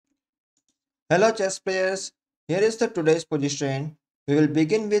Hello chess players, here is the today's position. We will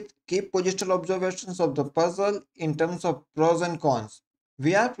begin with key positional observations of the puzzle in terms of pros and cons.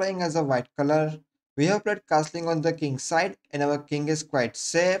 We are playing as a white color. We have played castling on the king side and our king is quite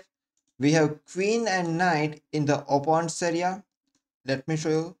safe. We have queen and knight in the opponent's area. Let me show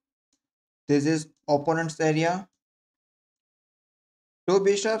you. This is opponent's area. Two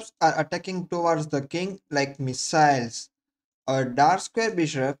bishops are attacking towards the king like missiles. Our dark square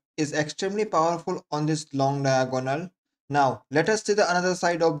bishop is extremely powerful on this long diagonal. Now, let us see the another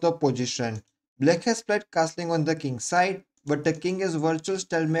side of the position. Black has played castling on the king side, but the king is virtual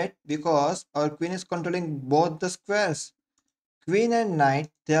stalemate because our queen is controlling both the squares. Queen and knight,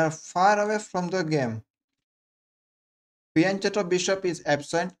 they are far away from the game. Fianchetto bishop is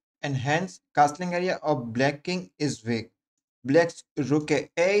absent and hence castling area of black king is weak. Black's rook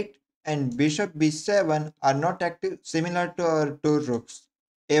a8 and bishop b7 are not active, similar to our two rooks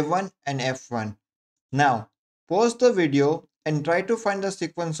a1 and f1. Now, pause the video and try to find the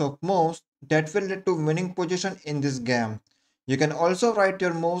sequence of moves that will lead to winning position in this game. You can also write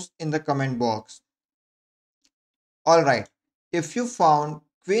your moves in the comment box. Alright, if you found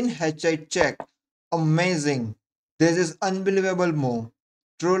queen h8 check, amazing. This is unbelievable move.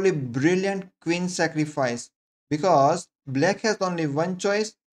 Truly brilliant queen sacrifice because black has only one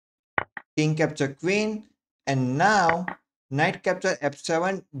choice, king capture queen, and now knight capture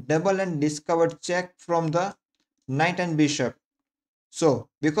f7 double and discovered check from the knight and bishop. So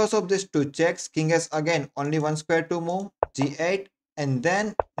because of these two checks, king has again only one square to move, g8, and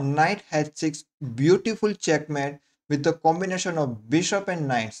then knight h6, beautiful checkmate with the combination of bishop and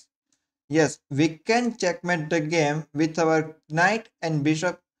knights. Yes, we can checkmate the game with our knight and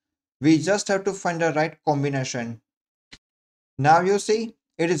bishop. We just have to find the right combination. Now you see,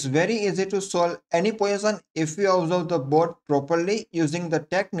 it is very easy to solve any position if we observe the board properly using the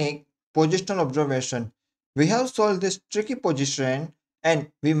technique positional observation. We have solved this tricky position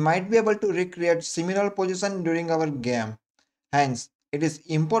and we might be able to recreate similar position during our game. Hence, it is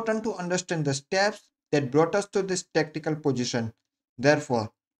important to understand the steps that brought us to this tactical position.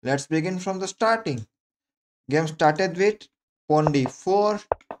 Therefore, let's begin from the starting. Game started with pawn d4,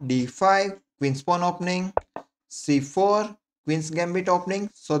 d5, queen's pawn opening, c4, queen's gambit opening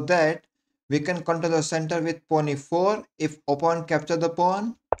so that we can control the center with pawn e4 if opponent capture the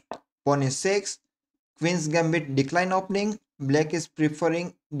pawn, pawn e6, queen's gambit decline opening, black is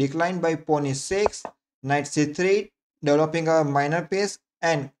preferring decline by pawn e6, knight c3, developing a minor piece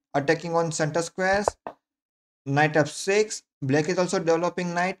and attacking on center squares, knight f6, black is also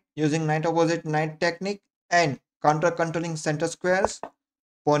developing knight using knight opposite knight technique and counter controlling center squares,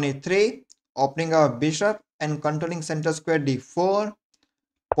 pawn e3, opening our bishop and controlling center square d4,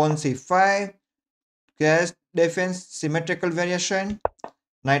 pawn c5, Tarrasch Defense symmetrical variation,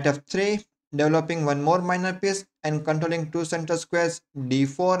 knight f3, developing one more minor piece and controlling two center squares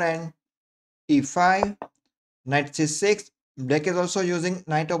d4 and e5, knight c6, black is also using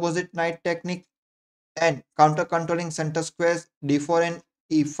knight opposite knight technique and counter controlling center squares d4 and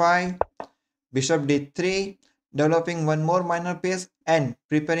e5, bishop d3, developing one more minor piece and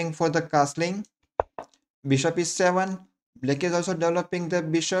preparing for the castling, bishop e7, black is also developing the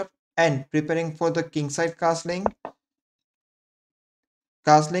bishop and preparing for the kingside castling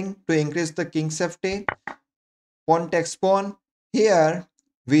to increase the king safety, pawn takes pawn. Here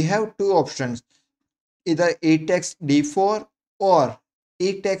we have two options, either e takes d4 or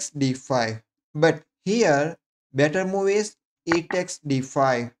e takes d5, but here better move is e takes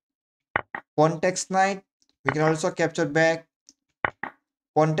d5, pawn takes knight, we can also capture back,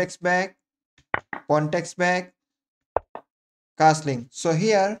 pawn takes back, pawn takes back, castling. So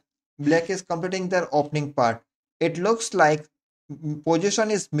here black is completing their opening part. It looks like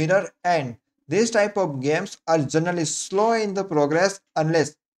position is mirror and these type of games are generally slow in the progress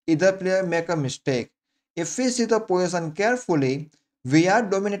unless either player make a mistake. If we see the position carefully, we are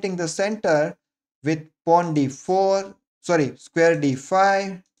dominating the center with pawn d4, sorry, square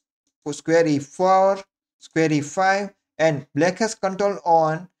d5, square e4, square e5, and black has control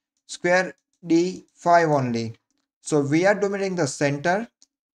on square d5 only. So we are dominating the center.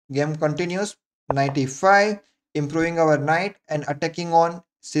 Game continues. Knight e5, improving our knight and attacking on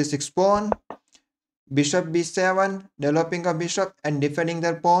c6 pawn. Bishop b7, developing a bishop and defending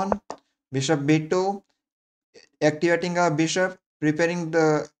their pawn. Bishop b2, activating a bishop, preparing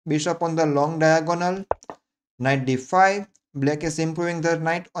the bishop on the long diagonal. Knight d5, black is improving their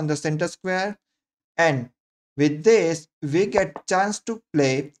knight on the center square. And with this, we get chance to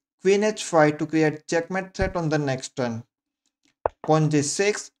play queen h5 to create checkmate threat on the next turn. Pawn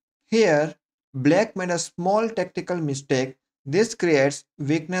g6. Here, black made a small tactical mistake This creates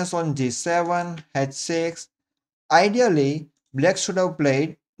weakness on g7, h6. Ideally, black should have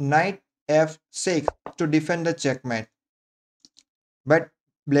played knight f6 to defend the checkmate. But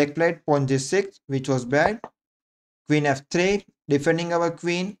black played pawn g6, which was bad. Queen f3, defending our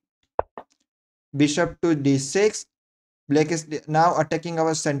queen. Bishop to d6. Black is now attacking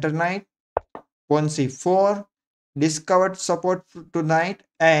our center knight. Pawn c4. Discovered support to knight,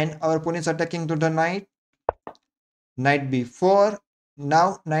 and our pawn is attacking to the knight. Knight b4.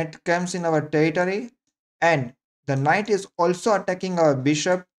 Now knight comes in our territory, and the knight is also attacking our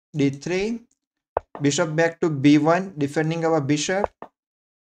bishop d3. Bishop back to b1, defending our bishop.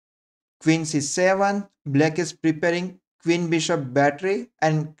 Queen c7. Black is preparing queen bishop battery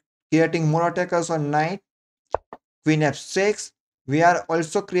and creating more attackers on knight. Queen f6. We are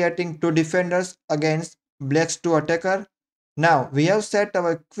also creating two defenders against black's two attacker. Now we have set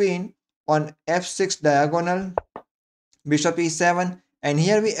our queen on f6 diagonal. Bishop e7, and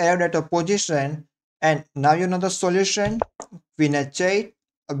here we arrived at a position, and now you know the solution. Queen h8,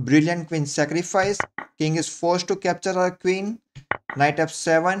 a brilliant queen sacrifice. King is forced to capture our queen. Knight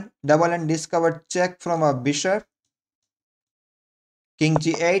f7, double and discovered check from our bishop. King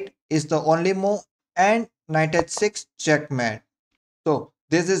g8 is the only move, and knight h6 checkmate. So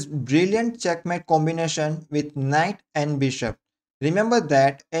this is brilliant checkmate combination with knight and bishop. Remember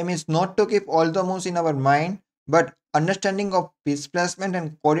that aim is not to keep all the moves in our mind, but understanding of piece placement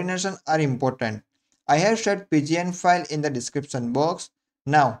and coordination are important. I have shared PGN file in the description box.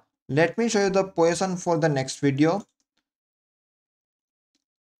 Now let me show you the position for the next video.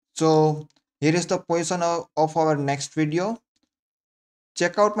 So here is the position of our next video.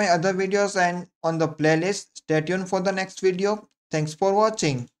 Check out my other videos and on the playlist. Stay tuned for the next video. Thanks for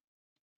watching.